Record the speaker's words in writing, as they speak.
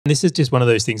This is just one of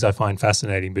those things I find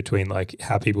fascinating between like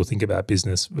how people think about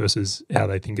business versus how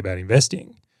they think about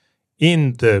investing.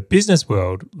 In the business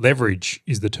world, leverage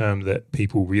is the term that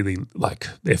people really like.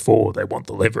 Therefore, they want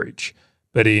the leverage.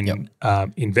 But in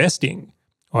investing,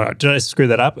 did I screw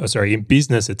that up? Oh, sorry. In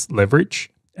business, it's leverage.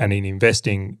 And in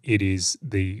investing, it is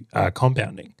the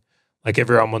compounding. Like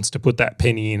everyone wants to put that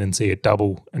penny in and see it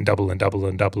double and double and double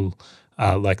and double,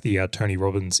 like the Tony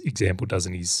Robbins example does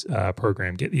in his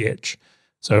program, Get the Edge.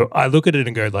 So I look at it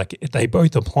and go like they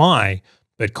both apply,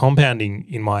 but compounding,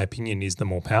 in my opinion, is the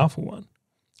more powerful one.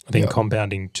 I think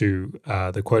compounding to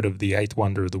the quote of the eighth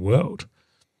wonder of the world.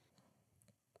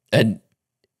 And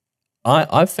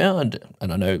I've found,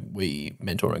 and I know we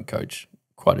mentor and coach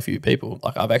quite a few people,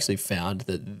 like I've actually found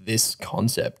that this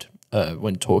concept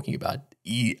when talking about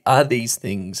are these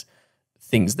things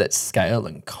that scale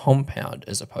and compound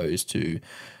as opposed to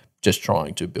just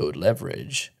trying to build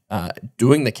leverage,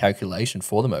 doing the calculation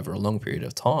for them over a long period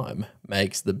of time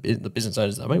makes the business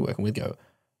owners that I've been working with go,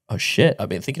 oh shit, I've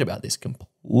been thinking about this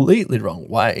completely wrong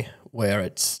way, where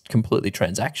it's completely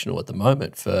transactional at the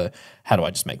moment for how do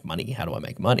I just make money, how do I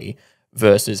make money,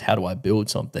 versus how do I build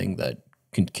something that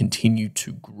can continue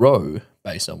to grow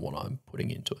based on what I'm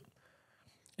putting into it.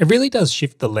 It really does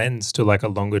shift the lens to like a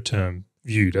longer term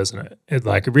view, doesn't it?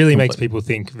 It really makes people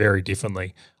think very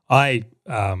differently. I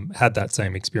had that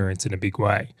same experience in a big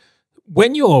way.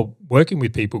 When you're working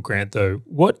with people, Grant, though,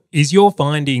 what is your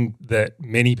finding that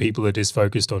many people are just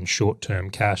focused on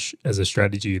short-term cash as a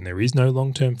strategy and there is no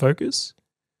long-term focus?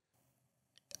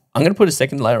 I'm going to put a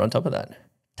second layer on top of that,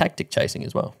 tactic chasing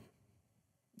as well.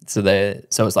 So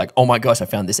it's like, oh my gosh, I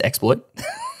found this exploit.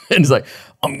 And it's like,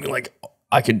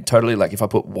 I can totally, like if I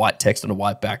put white text on a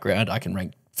white background, I can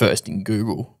rank first in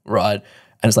Google, right?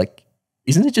 And it's like,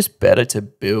 isn't it just better to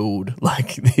build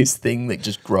like this thing that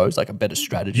just grows, like a better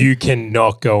strategy? You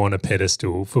cannot go on a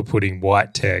pedestal for putting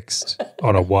white text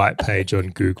on a white page on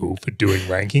Google for doing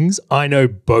rankings. I know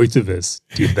both of us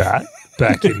did that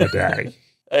back in the day.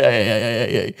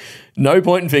 Yeah. No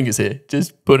pointing fingers here.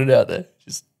 Just put it out there.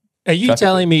 Are you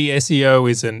telling me SEO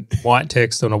isn't white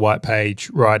text on a white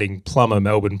page writing plumber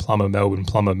Melbourne, plumber Melbourne,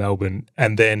 plumber Melbourne,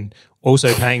 and then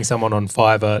also paying someone on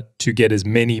Fiverr to get as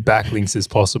many backlinks as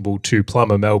possible to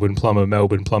plumber Melbourne, plumber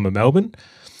Melbourne, plumber Melbourne?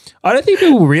 I don't think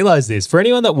people realize this. For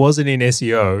anyone that wasn't in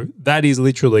SEO, that is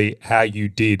literally how you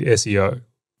did SEO.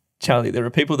 Charlie, there are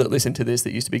people that listen to this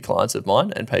that used to be clients of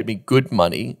mine and paid me good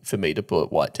money for me to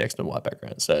put white text on white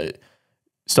background. So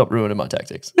stop ruining my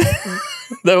tactics.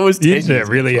 That was the internet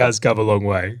really has come a long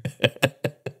way.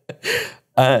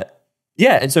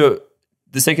 And so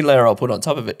the second layer I'll put on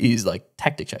top of it is like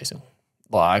tactic chasing,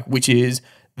 which is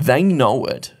they know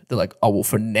it. They're like, oh, well,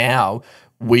 for now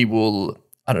we will,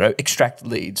 I don't know, extract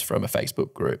leads from a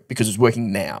Facebook group because it's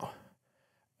working now.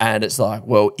 And it's like,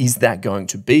 well, is that going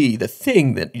to be the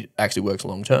thing that actually works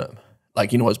long term?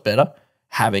 Like, you know what's better?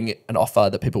 Having an offer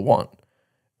that people want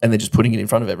and then just putting it in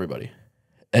front of everybody.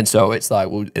 And so it's like,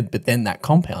 well, but then that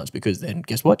compounds because then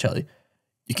guess what, Charlie?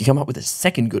 You can come up with a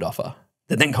second good offer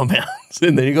that then compounds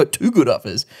and then you've got two good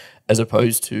offers as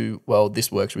opposed to, well, this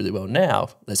works really well now.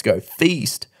 Let's go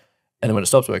feast. And then when it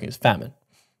stops working, it's famine,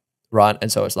 right?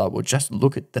 And so it's like, well, just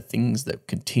look at the things that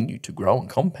continue to grow and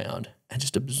compound and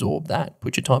just absorb that.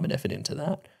 Put your time and effort into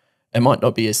that. It might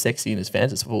not be as sexy and as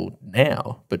fanciful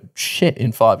now, but shit,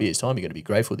 in 5 years' time, you're going to be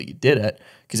grateful that you did it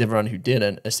because everyone who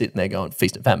didn't are sitting there going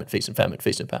feast and famine, feast and famine,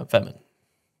 feast and famine.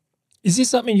 Is this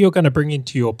something you're going to bring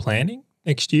into your planning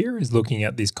next year, is looking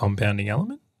at this compounding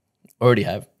element? Already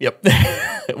have. Yep.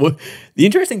 Well, the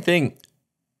interesting thing,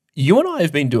 you and I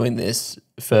have been doing this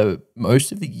for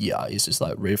most of the year, is just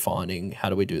like refining how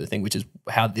do we do the thing, which is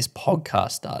how this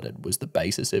podcast started, was the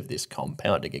basis of this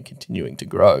compounding and continuing to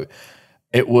grow.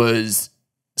 It was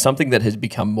something that has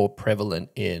become more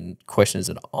prevalent in questions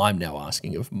that I'm now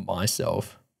asking of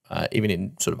myself, even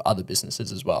in sort of other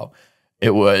businesses as well.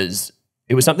 It was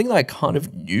something that I kind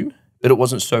of knew, but it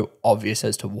wasn't so obvious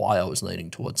as to why I was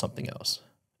leaning towards something else,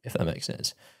 if that makes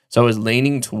sense. So I was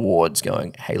leaning towards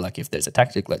going, hey, like if there's a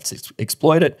tactic, let's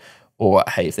exploit it. Or,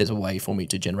 hey, if there's a way for me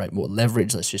to generate more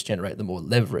leverage, let's just generate the more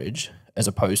leverage, as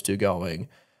opposed to going,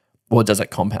 well, does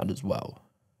it compound as well?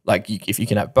 Like if you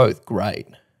can have both, great.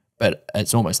 But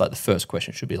it's almost like the first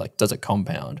question should be like, does it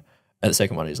compound? And the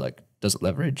second one is like, does it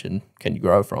leverage and can you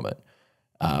grow from it?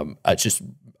 It's just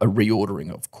a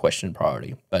reordering of question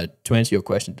priority. But to answer your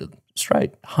question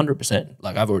straight, 100%.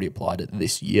 Like I've already applied it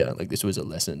this year. Like this was a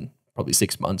lesson probably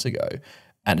 6 months ago.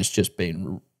 And it's just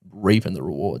been reaping the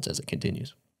rewards as it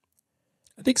continues.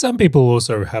 I think some people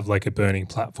also have like a burning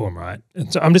platform, right?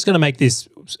 And so I'm just going to make this,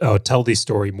 tell this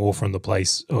story more from the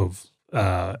place of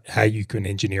how you can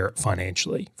engineer it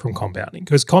financially from compounding,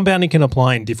 because compounding can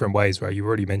apply in different ways, right? You've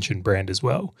already mentioned brand as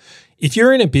well. If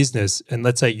you're in a business and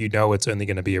let's say you know it's only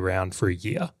going to be around for a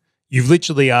year, you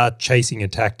literally are chasing a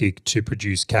tactic to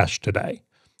produce cash today.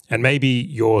 And maybe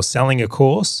you're selling a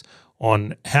course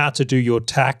on how to do your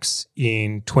tax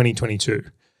in 2022.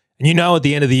 And you know at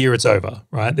the end of the year it's over,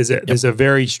 right? There's a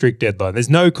very strict deadline. There's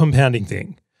no compounding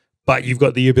thing, but you've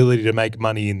got the ability to make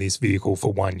money in this vehicle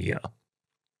for 1 year.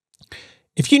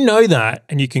 If you know that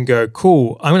and you can go,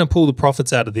 cool, I'm going to pull the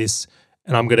profits out of this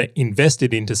and I'm going to invest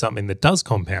it into something that does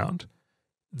compound,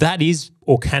 that is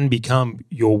or can become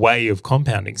your way of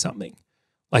compounding something.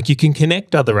 Like you can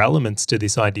connect other elements to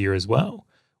this idea as well,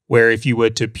 where if you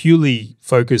were to purely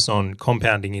focus on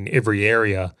compounding in every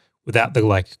area without the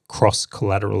like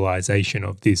cross-collateralization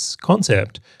of this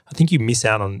concept, I think you miss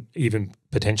out on even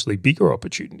potentially bigger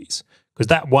opportunities, because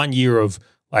that 1 year of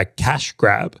like cash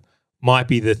grab might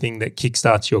be the thing that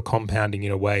kickstarts your compounding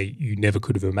in a way you never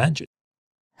could have imagined.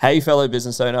 Hey, fellow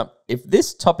business owner, if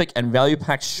this topic and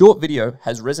value-packed short video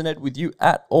has resonated with you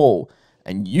at all,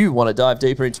 and you want to dive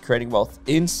deeper into creating wealth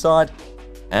inside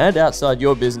and outside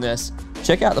your business,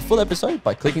 check out the full episode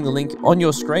by clicking the link on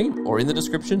your screen or in the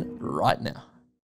description right now.